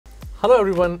Hello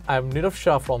everyone, I'm Nirav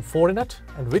Shah from Fortinet,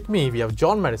 and with me we have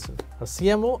John Maddison, our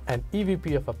CMO and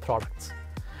EVP of our products.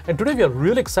 And today we are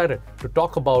really excited to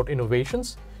talk about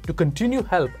innovations to continue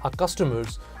help our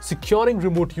customers securing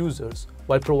remote users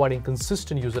while providing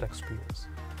consistent user experience.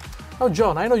 Now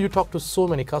John, I know you talk to so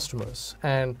many customers,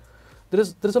 and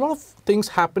there's a lot of things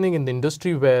happening in the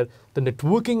industry where the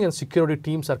networking and security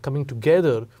teams are coming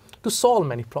together to solve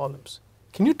many problems.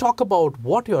 Can you talk about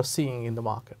what you are seeing in the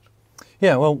market?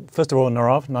 Yeah, well, first of all,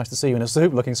 Nirav, nice to see you in a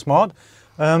suit, looking smart.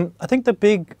 I think the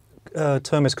big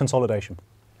term is consolidation.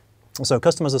 So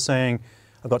customers are saying,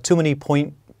 I've got too many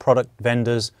point product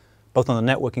vendors, both on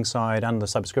the networking side and the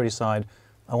cybersecurity side.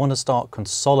 I want to start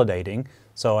consolidating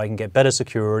so I can get better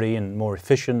security and more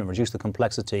efficient and reduce the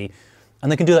complexity.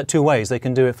 And they can do that two ways. They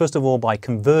can do it, first of all, by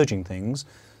converging things.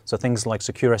 So things like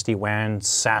secure SD-WAN,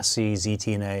 SASE,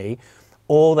 ZTNA,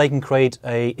 or they can create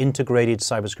an integrated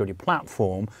cybersecurity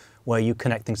platform where you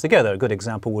connect things together. A good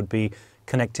example would be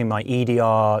connecting my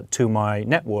EDR to my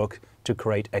network to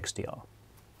create XDR.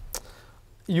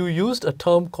 You used a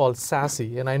term called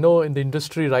SASE, and I know in the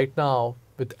industry right now,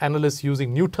 with analysts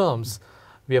using new terms,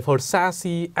 we have heard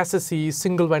SASE, SSE,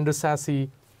 Single-Vendor SASE.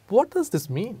 What does this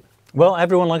mean? Well,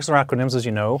 everyone likes their acronyms, as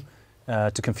you know,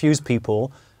 to confuse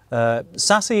people.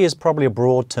 SASE is probably a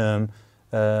broad term,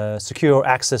 Secure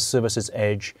Access Services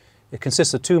Edge. It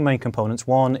consists of two main components.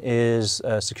 One is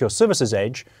Secure Services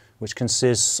Edge, which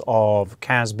consists of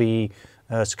CASB,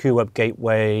 Secure Web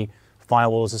Gateway,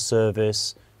 Firewall as a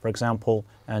Service, for example,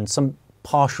 and some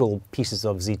partial pieces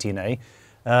of ZTNA.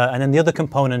 And then the other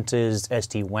component is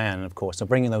SD-WAN, of course. So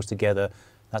bringing those together,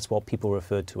 that's what people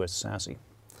refer to as SASE.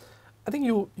 I think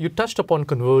you touched upon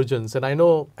convergence, and I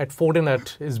know at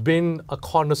Fortinet it's been a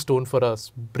cornerstone for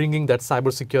us, bringing that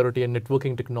cybersecurity and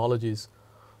networking technologies.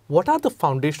 What are the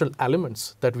foundational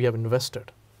elements that we have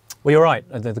invested? Well, you're right.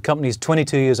 The company is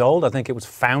 22 years old. I think it was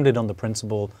founded on the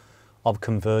principle of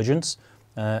convergence,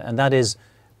 and that is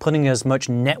putting as much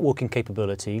networking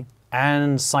capability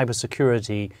and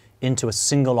cybersecurity into a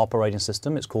single operating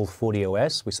system. It's called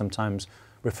FortiOS. We sometimes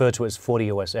refer to it as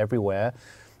FortiOS everywhere.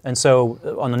 And so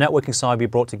on the networking side, we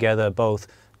brought together both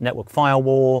network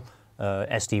firewall,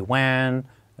 SD-WAN,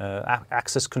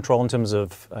 access control in terms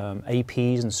of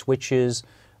APs and switches,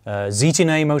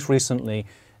 ZTNA most recently,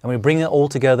 and we bring it all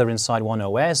together inside one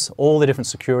OS, all the different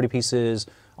security pieces,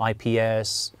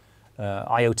 IPS,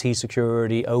 IoT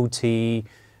security, OT,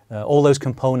 all those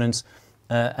components.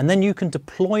 And then you can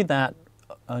deploy that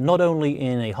not only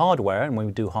in a hardware, and when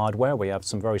we do hardware, we have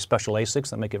some very special ASICs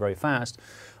that make it very fast,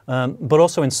 but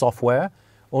also in software,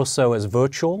 also as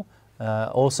virtual,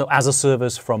 also as a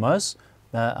service from us,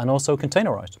 and also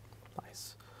containerized.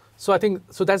 Nice. So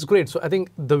that's great. So I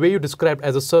think the way you described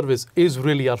as a service is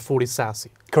really our FortiSASE.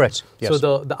 Correct. Yes.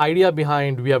 So the idea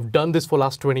behind, we have done this for the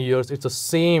last 20 years. It's the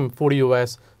same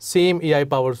FortiOS, same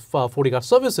AI-powered FortiGuard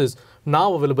services,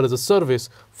 now available as a service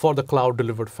for the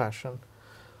cloud-delivered fashion.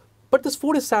 But this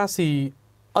FortiSASE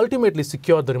ultimately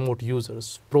secure the remote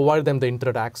users, provide them the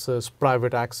internet access,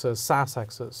 private access, SaaS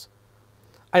access.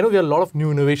 I know there are a lot of new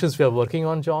innovations we are working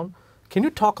on, John. Can you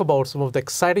talk about some of the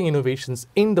exciting innovations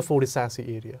in the FortiSASE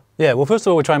area? Yeah, well, first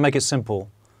of all, we try and make it simple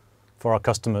for our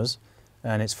customers,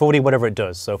 and it's Forti whatever it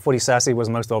does. So FortiSASE was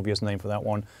the most obvious name for that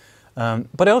one.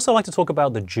 But I also like to talk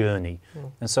about the journey.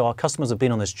 And so our customers have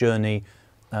been on this journey.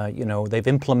 They've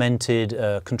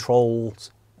implemented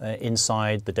controls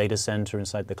inside the data center,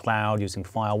 inside the cloud, using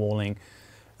firewalling,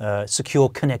 secure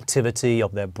connectivity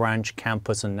of their branch,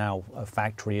 campus, and now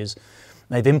factories.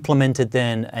 They've implemented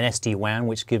then an SD-WAN,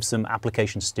 which gives them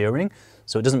application steering.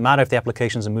 So it doesn't matter if the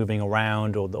applications are moving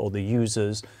around or the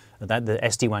users, that the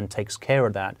SD-WAN takes care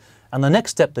of that. And the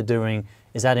next step they're doing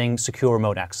is adding secure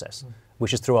remote access,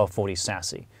 which is through our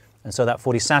FortiSASE. And so that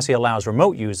FortiSASE allows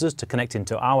remote users to connect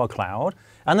into our cloud,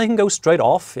 and they can go straight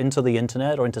off into the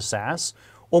internet or into SaaS.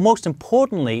 Or most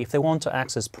importantly, if they want to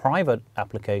access private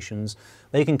applications,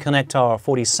 they can connect our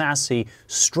FortiSASE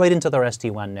straight into their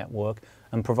SD-WAN network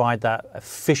and provide that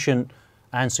efficient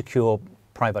and secure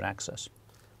private access.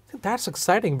 That's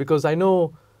exciting, because I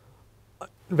know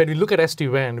when we look at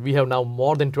SD-WAN, we have now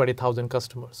more than 20,000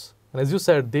 customers. And as you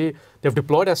said, they've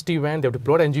deployed SD-WAN, they've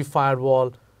deployed NG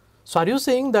Firewall. So are you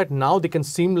saying that now they can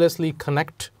seamlessly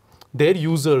connect their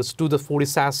users to the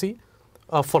FortiSASE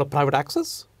for a private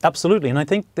access? Absolutely, and I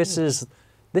think this is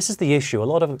the issue. A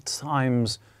lot of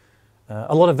times,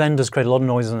 a lot of vendors create a lot of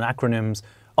noises and acronyms.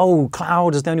 Oh,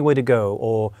 cloud is the only way to go,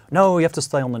 or no, you have to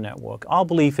stay on the network. Our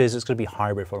belief is it's going to be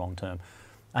hybrid for long term.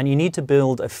 And you need to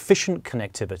build efficient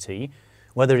connectivity,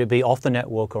 whether it be off the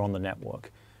network or on the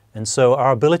network. And so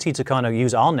our ability to kind of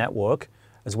use our network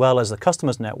as well as the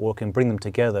customer's network and bring them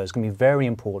together is going to be very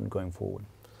important going forward.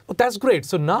 Well, that's great.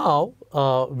 So now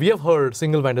we have heard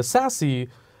single-vendor SASE.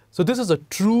 So this is a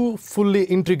true, fully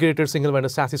integrated single-vendor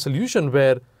SASE solution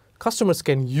where customers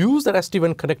can use that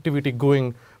SD-WAN connectivity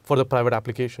going for the private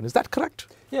application. Is that correct?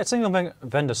 Yeah,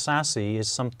 single-vendor SASE is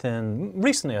something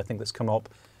recently I think that's come up.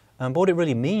 But what it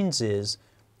really means is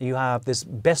you have this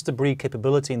best-of-breed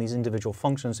capability in these individual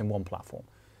functions in one platform.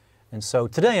 And so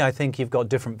today I think you've got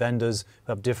different vendors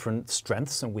who have different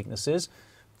strengths and weaknesses.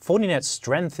 Fortinet's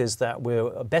strength is that we're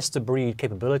a best-of-breed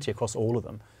capability across all of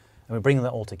them, and we're bringing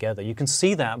that all together. You can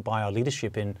see that by our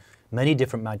leadership in many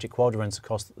different Magic Quadrants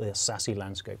across the SASE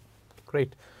landscape.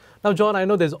 Great. Now, John, I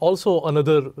know there's also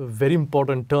another very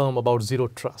important term about zero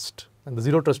trust and the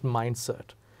zero trust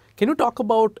mindset. Can you talk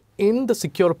about in the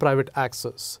secure private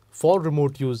access for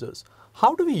remote users,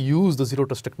 how do we use the zero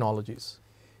trust technologies?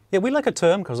 Yeah, we like a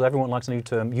term, because everyone likes a new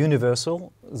term,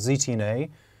 universal ZTNA,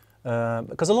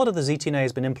 because a lot of the ZTNA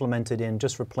has been implemented in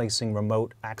just replacing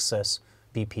remote access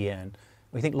VPN.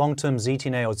 We think long-term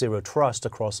ZTNA or zero trust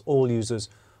across all users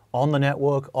on the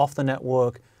network, off the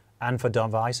network, and for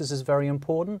devices is very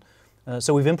important.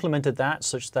 So we've implemented that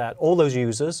such that all those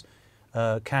users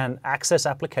can access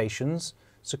applications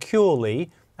securely,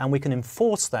 and we can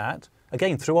enforce that,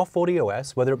 again, through our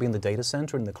FortiOS, whether it be in the data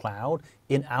center, in the cloud,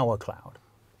 in our cloud.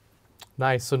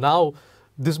 Nice. So now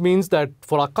this means that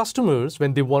for our customers,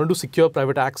 when they want to do secure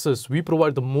private access, we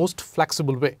provide the most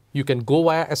flexible way. You can go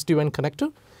via SD-WAN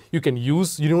connector, you can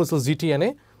use universal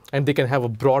ZTNA, and they can have a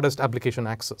broadest application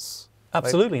access.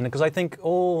 Absolutely, right? Because I think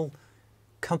all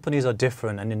companies are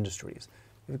different and industries.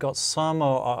 You've got some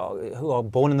who are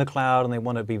born in the cloud and they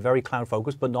want to be very cloud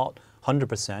focused, but not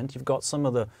 100%. You've got some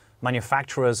of the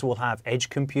manufacturers who will have edge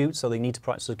compute, so they need to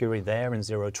provide security there and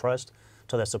zero trust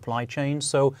to their supply chain.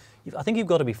 So I think you've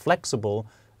got to be flexible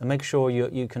and make sure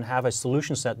you can have a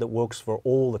solution set that works for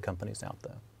all the companies out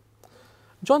there.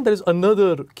 John, there is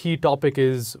another key topic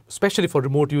is, especially for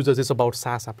remote users, is about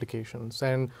SaaS applications.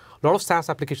 And a lot of SaaS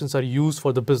applications are used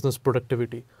for the business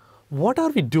productivity. What are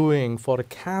we doing for a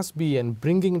CASB and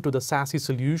bringing into the SASE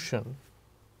solution?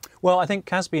 Well, I think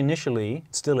CASB initially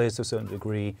still is to a certain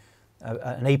degree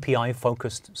an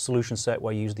API-focused solution set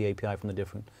where you use the API from the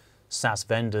different SaaS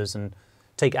vendors and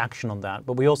take action on that.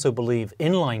 But we also believe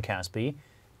inline CASB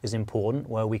is important,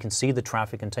 where we can see the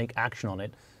traffic and take action on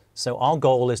it. So our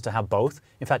goal is to have both,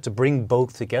 in fact, to bring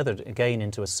both together, again,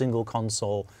 into a single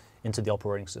console, into the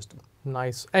operating system.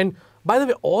 Nice. And by the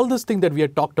way, all this thing that we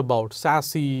had talked about,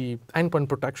 SASE, endpoint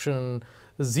protection,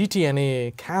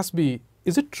 ZTNA, CASB,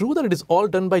 is it true that it is all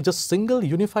done by just single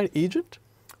unified agent?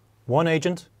 One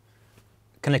agent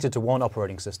connected to one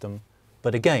operating system.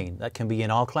 But again, that can be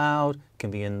in our cloud, can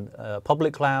be in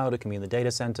public cloud, it can be in the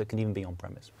data center, it can even be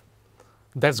on-premise.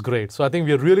 That's great. So I think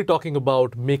we are really talking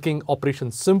about making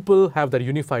operations simple, have that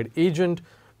unified agent,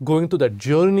 going through that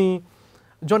journey.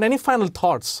 John, any final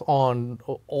thoughts on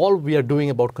all we are doing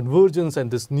about convergence and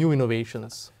this new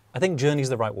innovations? I think journey is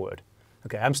the right word.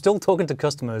 Okay, I'm still talking to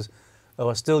customers who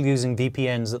are still using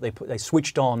VPNs that they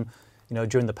switched on,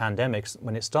 during the pandemic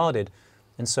when it started.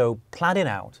 And so plan it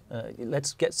out.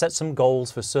 Let's set some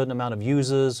goals for a certain amount of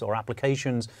users or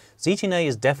applications. ZTNA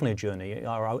is definitely a journey.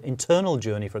 Our internal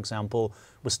journey, for example,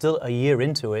 we're still a year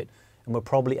into it, and we're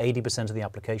probably 80% of the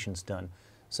applications done.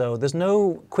 So there's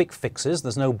no quick fixes.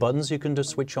 There's no buttons you can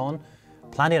just switch on.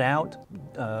 Plan it out.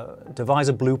 Devise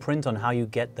a blueprint on how you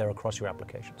get there across your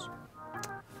applications.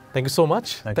 Thank you so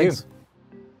much. Thanks.